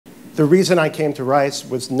the reason I came to Rice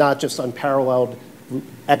was not just unparalleled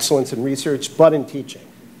excellence in research, but in teaching.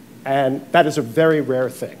 And that is a very rare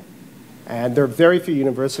thing. And there are very few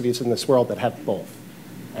universities in this world that have both.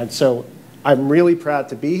 And so I'm really proud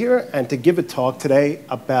to be here and to give a talk today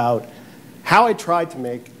about how I tried to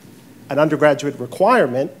make an undergraduate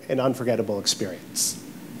requirement an unforgettable experience.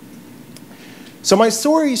 So my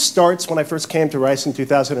story starts when I first came to Rice in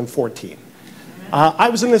 2014. I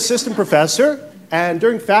was an assistant professor, and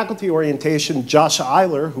during faculty orientation, Josh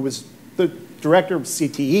Eiler, who was the director of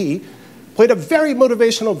CTE, played a very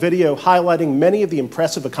motivational video highlighting many of the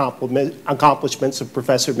impressive accomplishments of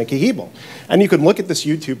Professor Mickey Hebel. And you can look at this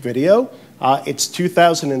YouTube video. It's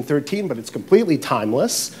 2013, but it's completely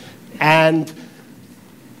timeless. And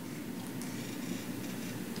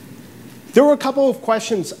there were a couple of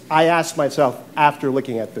questions I asked myself after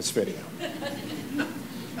looking at this video.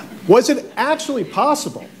 Was it actually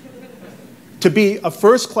possible to be a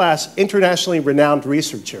first-class, internationally renowned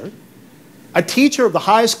researcher, a teacher of the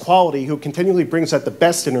highest quality who continually brings out the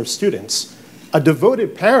best in her students, a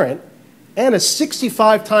devoted parent, and a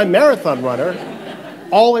 65-time marathon runner,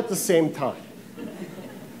 all at the same time?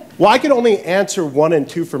 Well, I can only answer 1 and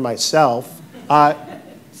 2 for myself.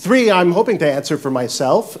 3, I'm hoping to answer for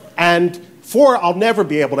myself. And 4, I'll never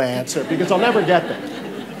be able to answer because I'll never get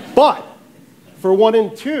there. But for 1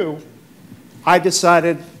 and 2, I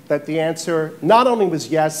decided that the answer not only was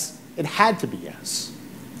yes, it had to be yes.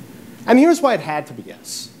 And here's why it had to be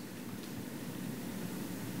yes.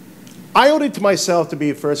 I owed it to myself to be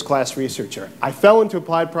a first-class researcher. I fell into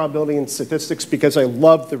applied probability and statistics because I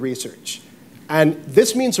loved the research. And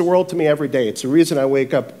this means the world to me every day. It's the reason I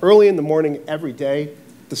wake up early in the morning every day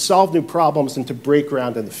to solve new problems and to break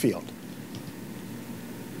ground in the field.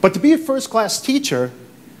 But to be a first-class teacher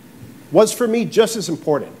was for me just as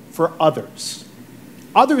important for others.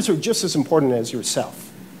 Others are just as important as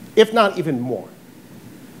yourself, if not even more.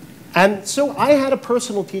 And so I had a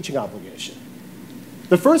personal teaching obligation.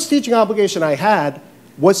 The first teaching obligation I had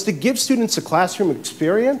was to give students a classroom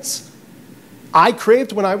experience I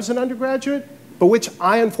craved when I was an undergraduate, but which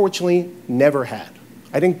I unfortunately never had.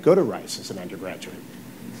 I didn't go to Rice as an undergraduate.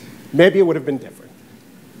 Maybe it would have been different.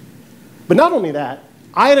 But not only that,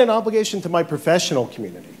 I had an obligation to my professional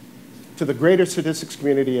community, to the greater statistics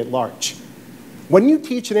community at large. When you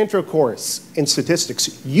teach an intro course in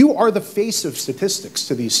statistics, you are the face of statistics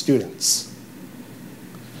to these students.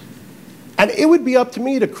 And it would be up to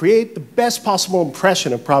me to create the best possible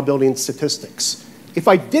impression of probability and statistics. If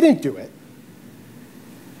I didn't do it,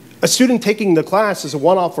 a student taking the class as a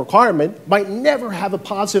one-off requirement might never have a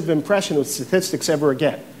positive impression of statistics ever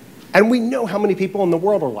again. And we know how many people in the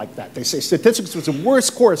world are like that. They say statistics was the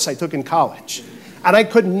worst course I took in college. And I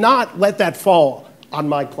could not let that fall on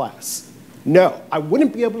my class. No, I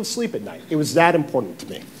wouldn't be able to sleep at night. It was that important to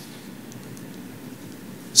me.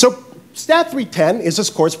 So Stat 310 is this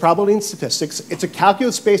course, Probability and Statistics. It's a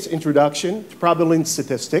calculus-based introduction to probability and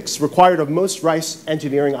statistics required of most Rice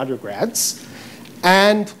engineering undergrads.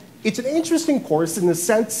 And it's an interesting course in the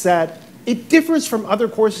sense that it differs from other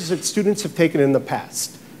courses that students have taken in the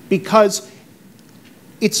past because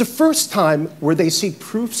it's the first time where they see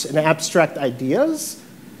proofs and abstract ideas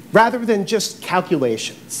rather than just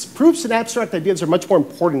calculations. Proofs and abstract ideas are much more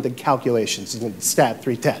important than calculations in Stat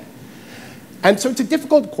 310. And so it's a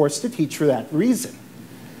difficult course to teach for that reason.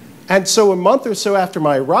 And so a month or so after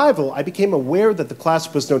my arrival, I became aware that the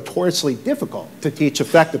class was notoriously difficult to teach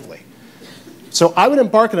effectively. So I would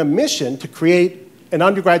embark on a mission to create an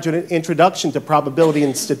undergraduate introduction to probability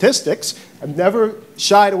and statistics. I've never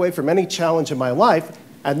shied away from any challenge in my life,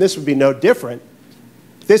 and this would be no different.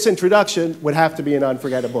 This introduction would have to be an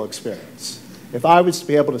unforgettable experience if I was to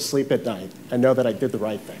be able to sleep at night and know that I did the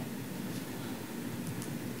right thing.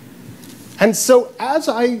 And so as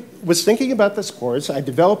I was thinking about this course, I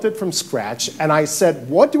developed it from scratch, and I said,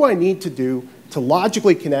 what do I need to do to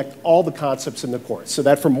logically connect all the concepts in the course so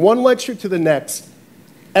that from one lecture to the next,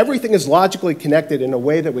 everything is logically connected in a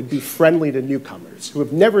way that would be friendly to newcomers who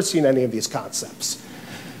have never seen any of these concepts.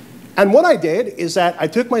 And what I did is that I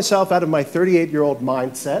took myself out of my 38-year-old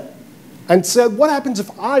mindset and said, what happens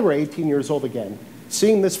if I were 18 years old again,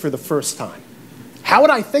 seeing this for the first time? How would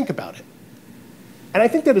I think about it? And I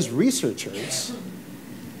think that as researchers,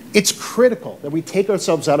 it's critical that we take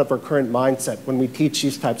ourselves out of our current mindset when we teach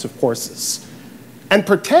these types of courses. And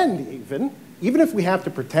pretend even if we have to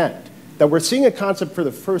pretend, that we're seeing a concept for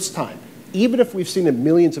the first time, even if we've seen it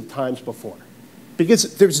millions of times before.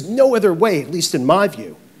 Because there's no other way, at least in my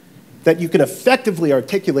view, that you can effectively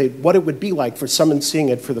articulate what it would be like for someone seeing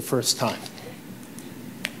it for the first time.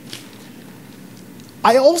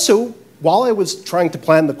 I also, while I was trying to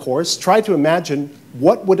plan the course, tried to imagine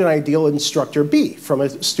what would an ideal instructor be from a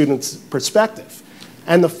student's perspective?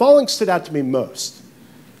 And the following stood out to me most.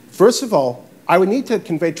 First of all, I would need to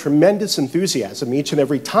convey tremendous enthusiasm each and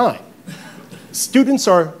every time. Students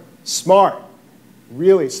are smart,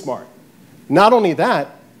 really smart. Not only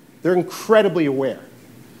that, they're incredibly aware.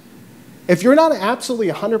 If you're not absolutely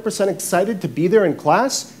 100% excited to be there in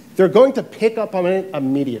class, they're going to pick up on it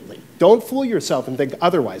immediately. Don't fool yourself and think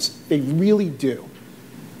otherwise. They really do.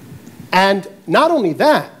 And not only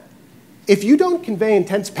that, if you don't convey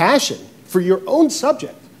intense passion for your own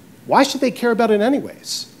subject, why should they care about it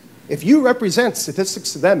anyways? If you represent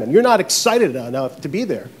statistics to them and you're not excited enough to be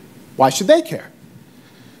there, why should they care?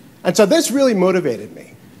 And so this really motivated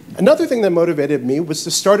me. Another thing that motivated me was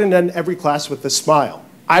to start and end every class with a smile.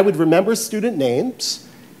 I would remember student names.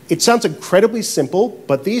 It sounds incredibly simple,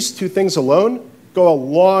 but these two things alone go a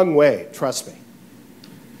long way, trust me.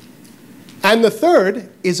 And the third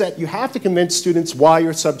is that you have to convince students why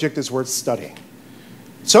your subject is worth studying.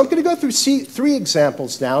 So I'm going to go through three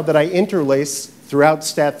examples now that I interlace throughout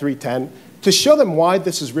Stat 310 to show them why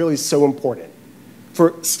this is really so important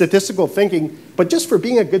for statistical thinking, but just for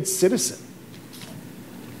being a good citizen.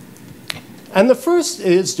 And the first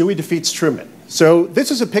is Dewey defeats Truman. So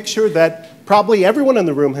this is a picture that probably everyone in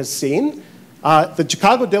the room has seen. The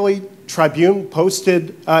Chicago Daily Tribune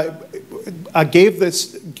posted,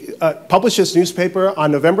 published this newspaper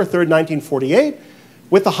on November 3rd, 1948,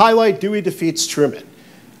 with the highlight, Dewey defeats Truman.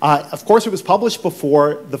 Of course, it was published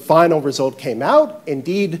before the final result came out.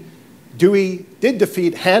 Indeed, Dewey did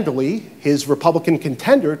defeat handily his Republican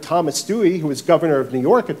contender, Thomas Dewey, who was governor of New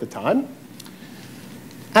York at the time.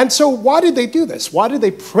 And so why did they do this? Why did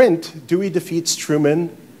they print Dewey defeats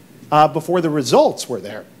Truman before the results were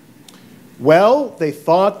there? Well, they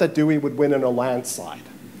thought that Dewey would win in a landslide.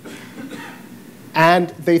 And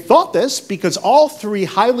they thought this because all three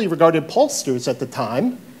highly regarded pollsters at the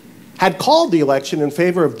time had called the election in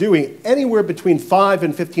favor of Dewey anywhere between 5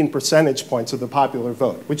 and 15 percentage points of the popular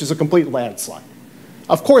vote, which is a complete landslide.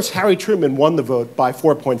 Of course, Harry Truman won the vote by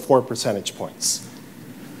 4.4 percentage points.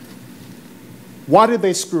 Why did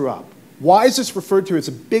they screw up? Why is this referred to as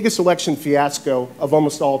the biggest election fiasco of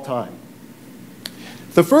almost all time?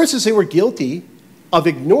 The first is they were guilty of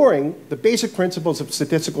ignoring the basic principles of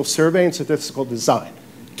statistical survey and statistical design.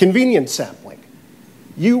 Convenience sampling.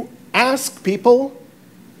 You ask people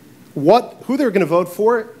who they're going to vote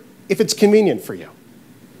for if it's convenient for you.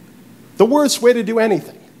 The worst way to do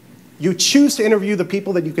anything. You choose to interview the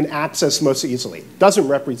people that you can access most easily. It doesn't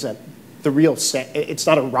represent the real it's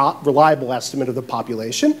not a reliable estimate of the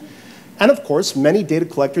population. And of course, many data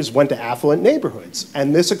collectors went to affluent neighborhoods,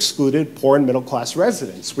 and this excluded poor and middle-class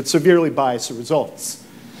residents, which severely biased the results.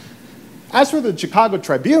 As for the Chicago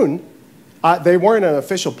Tribune, they weren't an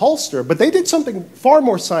official pollster, but they did something far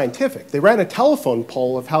more scientific. They ran a telephone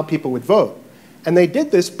poll of how people would vote, and they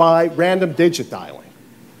did this by random digit dialing,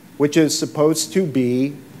 which is supposed to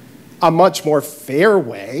be a much more fair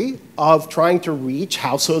way of trying to reach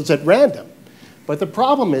households at random. But the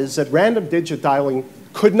problem is that random digit dialing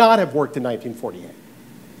could not have worked in 1948.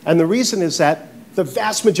 And the reason is that the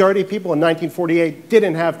vast majority of people in 1948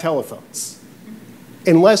 didn't have telephones,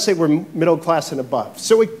 unless they were middle class and above.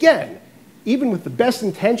 So again, even with the best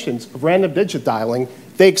intentions of random digit dialing,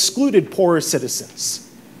 they excluded poorer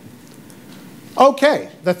citizens. Okay,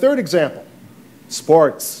 the third example,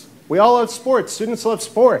 sports. We all love sports. Students love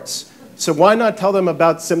sports. So why not tell them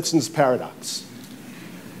about Simpson's paradox?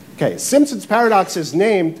 Okay, Simpson's paradox is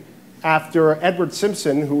named after Edward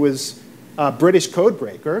Simpson, who was a British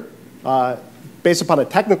codebreaker, based upon a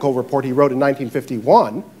technical report he wrote in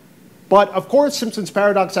 1951. But of course, Simpson's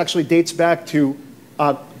paradox actually dates back to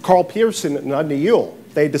Carl Pearson and Udny Yule.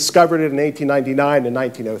 They discovered it in 1899 and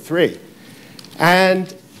 1903.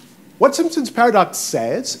 And what Simpson's paradox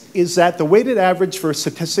says is that the weighted average for a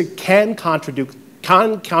statistic can contradict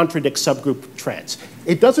subgroup trends.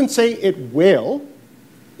 It doesn't say it will,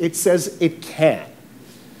 it says it can.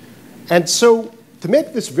 And so to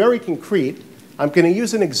make this very concrete, I'm going to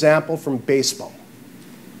use an example from baseball.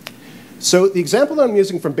 So the example that I'm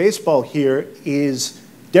using from baseball here is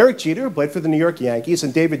Derek Jeter, who played for the New York Yankees,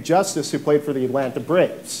 and David Justice, who played for the Atlanta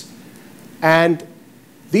Braves. And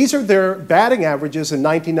these are their batting averages in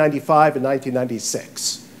 1995 and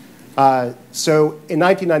 1996. So in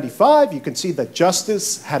 1995, you can see that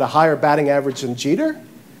Justice had a higher batting average than Jeter.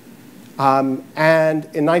 And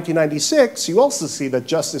in 1996, you also see that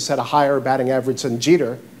Justice had a higher batting average than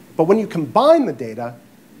Jeter. But when you combine the data,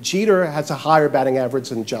 Jeter has a higher batting average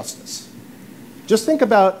than Justice. Just think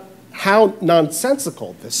about how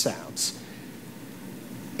nonsensical this sounds.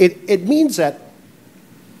 It means that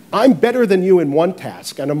I'm better than you in one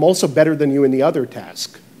task, and I'm also better than you in the other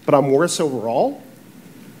task, but I'm worse overall?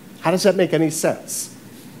 How does that make any sense?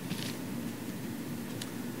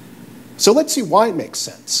 So let's see why it makes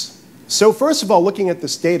sense. So first of all, looking at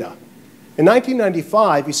this data, in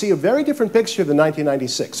 1995, you see a very different picture than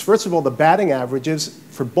 1996. First of all, the batting averages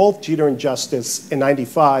for both Jeter and Justice in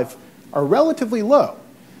 95 are relatively low.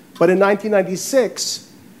 But in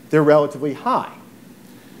 1996, they're relatively high.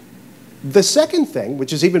 The second thing,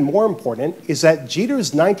 which is even more important, is that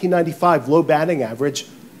Jeter's 1995 low batting average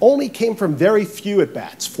only came from very few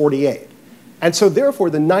at-bats, 48. And so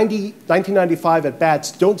therefore, the 1995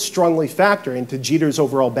 at-bats don't strongly factor into Jeter's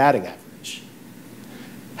overall batting average.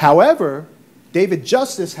 However, David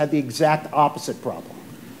Justice had the exact opposite problem.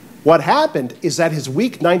 What happened is that his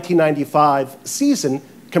weak 1995 season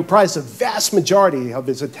comprised a vast majority of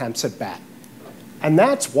his attempts at bat. And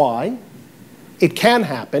that's why it can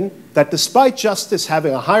happen that despite Justice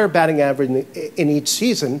having a higher batting average in each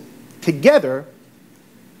season, together,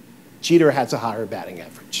 Jeter has a higher batting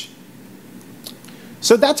average.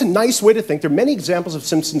 So that's a nice way to think. There are many examples of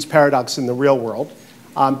Simpson's paradox in the real world.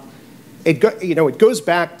 It goes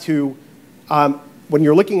back to when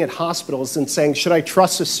you're looking at hospitals and saying, should I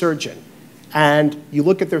trust a surgeon? And you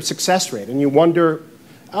look at their success rate and you wonder,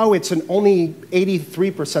 oh, it's an only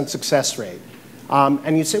 83% success rate.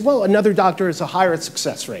 And you say, well, another doctor has a higher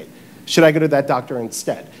success rate. Should I go to that doctor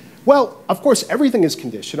instead? Well, of course, everything is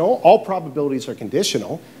conditional. All probabilities are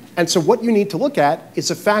conditional. And so what you need to look at is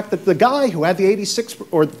the fact that the guy who had the 86,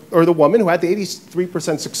 or the woman who had the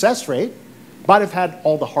 83% success rate might have had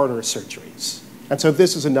all the harder surgeries. And so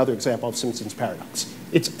this is another example of Simpson's paradox.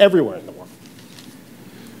 It's everywhere in the world.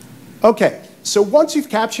 Okay, so once you've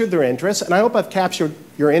captured their interest, and I hope I've captured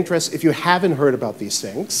your interest if you haven't heard about these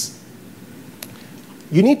things,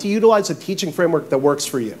 you need to utilize a teaching framework that works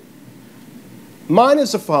for you. Mine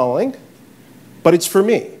is the following, but it's for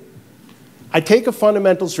me. I take a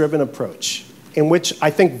fundamentals-driven approach in which I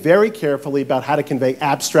think very carefully about how to convey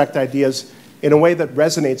abstract ideas in a way that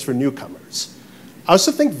resonates for newcomers. I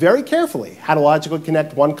also think very carefully how to logically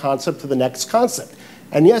connect one concept to the next concept.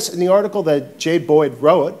 And yes, in the article that Jade Boyd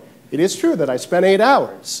wrote, it is true that I spent 8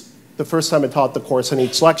 hours the first time I taught the course in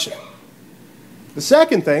each lecture. The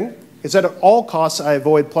second thing is that at all costs I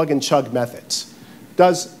avoid plug-and-chug methods.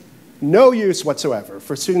 Does no use whatsoever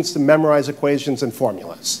for students to memorize equations and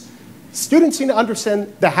formulas. Students need to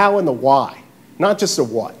understand the how and the why, not just the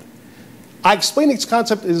what. I explain each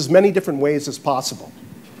concept in as many different ways as possible.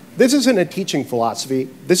 This isn't a teaching philosophy.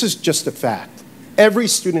 This is just a fact. Every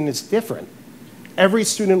student is different. Every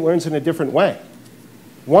student learns in a different way.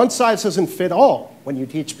 One size doesn't fit all when you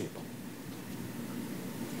teach people.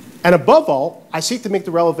 And above all, I seek to make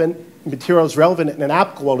the relevant materials relevant and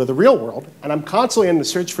applicable to the real world, and I'm constantly in the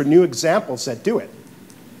search for new examples that do it.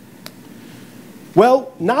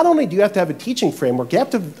 Well, not only do you have to have a teaching framework, you have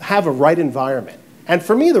to have a right environment. And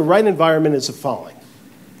for me, the right environment is the following.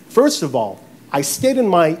 First of all, I state in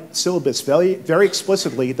my syllabus very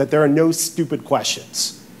explicitly that there are no stupid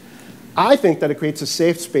questions. I think that it creates a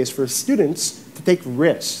safe space for students to take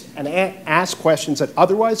risks and ask questions that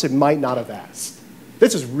otherwise they might not have asked.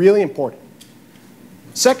 This is really important.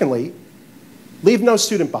 Secondly, leave no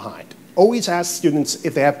student behind. Always ask students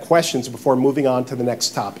if they have questions before moving on to the next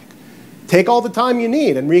topic. Take all the time you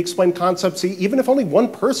need and re-explain concepts even if only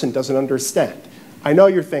one person doesn't understand. I know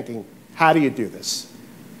you're thinking, how do you do this?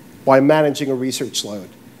 By managing a research load,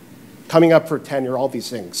 coming up for tenure, all these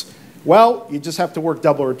things. Well, you just have to work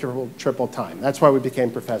double or triple time. That's why we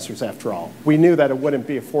became professors after all. We knew that it wouldn't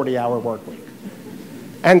be a 40-hour work week.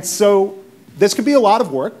 And so this could be a lot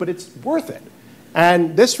of work, but it's worth it.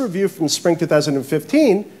 And this review from spring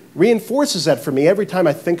 2015 reinforces that for me every time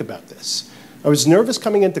I think about this. I was nervous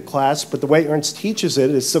coming into class, but the way Ernst teaches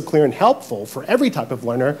it is so clear and helpful for every type of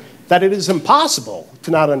learner that it is impossible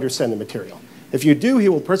to not understand the material. If you do, he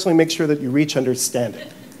will personally make sure that you reach understanding.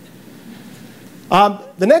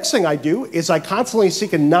 The next thing I do is I constantly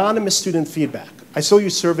seek anonymous student feedback. I still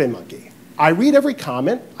use SurveyMonkey. I read every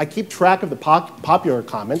comment, I keep track of the popular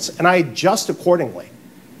comments, and I adjust accordingly.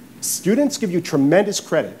 Students give you tremendous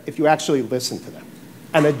credit if you actually listen to them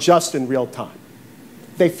and adjust in real time.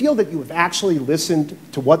 They feel that you have actually listened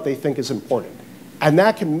to what they think is important. And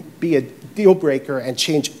that can be a deal breaker and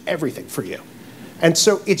change everything for you. And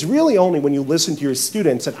so it's really only when you listen to your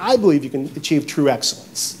students that I believe you can achieve true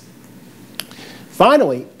excellence.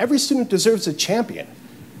 Finally, every student deserves a champion.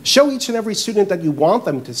 Show each and every student that you want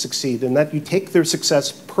them to succeed and that you take their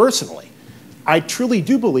success personally. I truly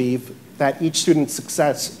do believe that each student's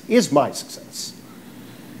success is my success.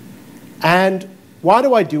 And why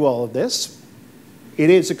do I do all of this? It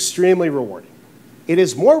is extremely rewarding. it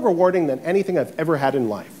is more rewarding than anything I've ever had in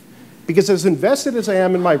life. Because as invested as I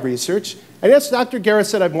am in my research, and yes, Dr. Garrett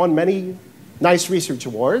said I've won many nice research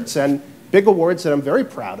awards and big awards that I'm very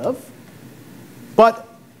proud of, but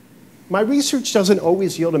my research doesn't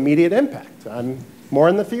always yield immediate impact. I'm more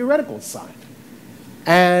on the theoretical side.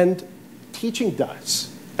 And teaching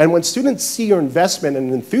does. And when students see your investment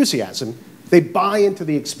and enthusiasm, they buy into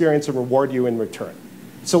the experience and reward you in return.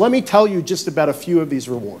 So let me tell you just about a few of these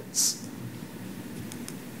rewards.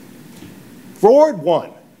 Reward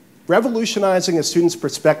 1, revolutionizing a student's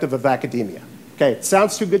perspective of academia. Okay, it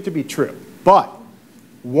sounds too good to be true, but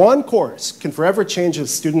one course can forever change a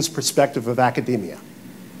student's perspective of academia.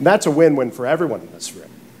 And that's a win-win for everyone in this room.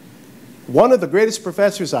 One of the greatest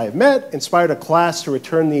professors I have met inspired a class to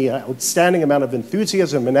return the outstanding amount of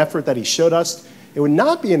enthusiasm and effort that he showed us. It would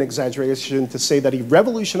not be an exaggeration to say that he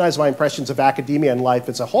revolutionized my impressions of academia and life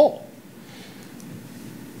as a whole.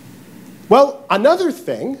 Well, another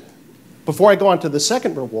thing, before I go on to the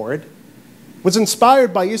second reward, was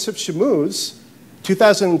inspired by Yusuf Shamou's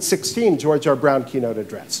 2016 George R. Brown keynote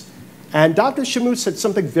address. And Dr. Shamou said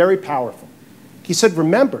something very powerful. He said,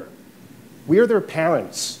 remember, we are their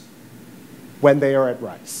parents when they are at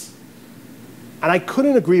Rice. And I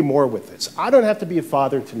couldn't agree more with this. I don't have to be a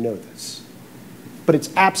father to know this, but it's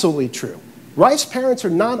absolutely true. Rice parents are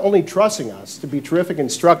not only trusting us to be terrific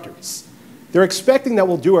instructors, they're expecting that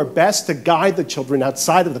we'll do our best to guide the children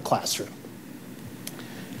outside of the classroom.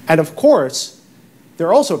 And of course,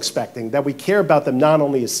 they're also expecting that we care about them not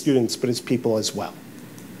only as students, but as people as well.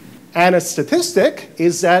 And a statistic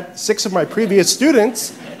is that 6 of my previous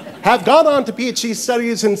students have gone on to PhD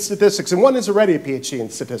studies in statistics, and one is already a PhD in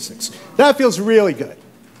statistics. That feels really good.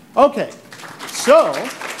 Okay, so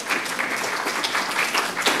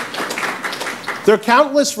there are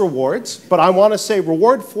countless rewards, but I want to say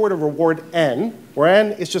reward 4 to reward n, where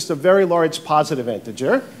n is just a very large positive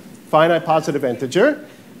integer, finite positive integer,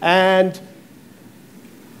 and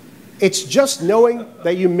it's just knowing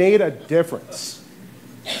that you made a difference.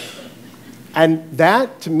 And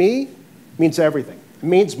that, to me, means everything. It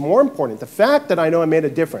means more important. The fact that I know I made a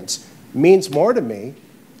difference means more to me,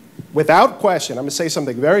 without question, I'm going to say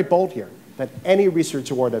something very bold here, than any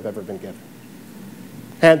research award I've ever been given.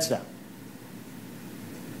 Hands down.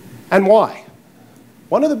 And why?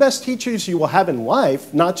 One of the best teachers you will have in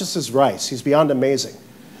life, not just as Rice, he's beyond amazing.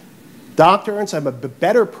 Dr. Ernst, I'm a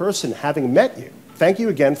better person having met you. Thank you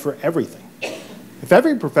again for everything. If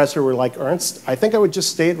every professor were like Ernst, I think I would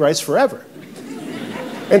just stay at Rice forever.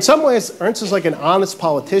 In some ways, Ernst is like an honest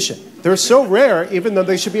politician. They're so rare, even though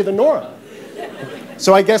they should be the norm.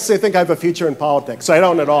 So I guess they think I have a future in politics. I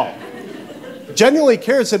don't at all. Genuinely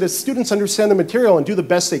cares that his students understand the material and do the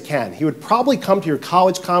best they can. He would probably come to your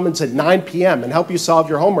college commons at 9 p.m. and help you solve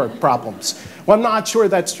your homework problems. Well, I'm not sure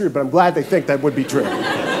that's true, but I'm glad they think that would be true.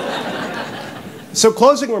 So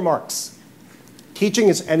closing remarks. Teaching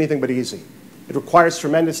is anything but easy. It requires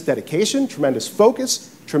tremendous dedication, tremendous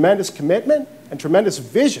focus, tremendous commitment, and tremendous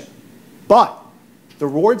vision. But the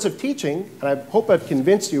rewards of teaching, and I hope I've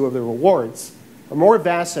convinced you of the rewards, are more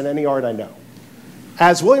vast than any art I know.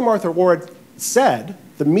 As William Arthur Ward said,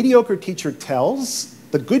 the mediocre teacher tells,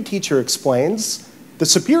 the good teacher explains, the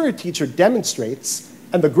superior teacher demonstrates,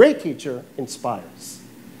 and the great teacher inspires.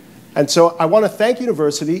 And so I want to thank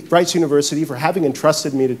Rice University for having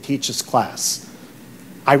entrusted me to teach this class.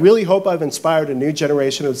 I really hope I've inspired a new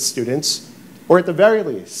generation of students, or at the very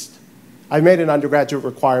least, I've made an undergraduate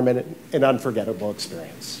requirement an unforgettable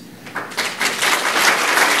experience.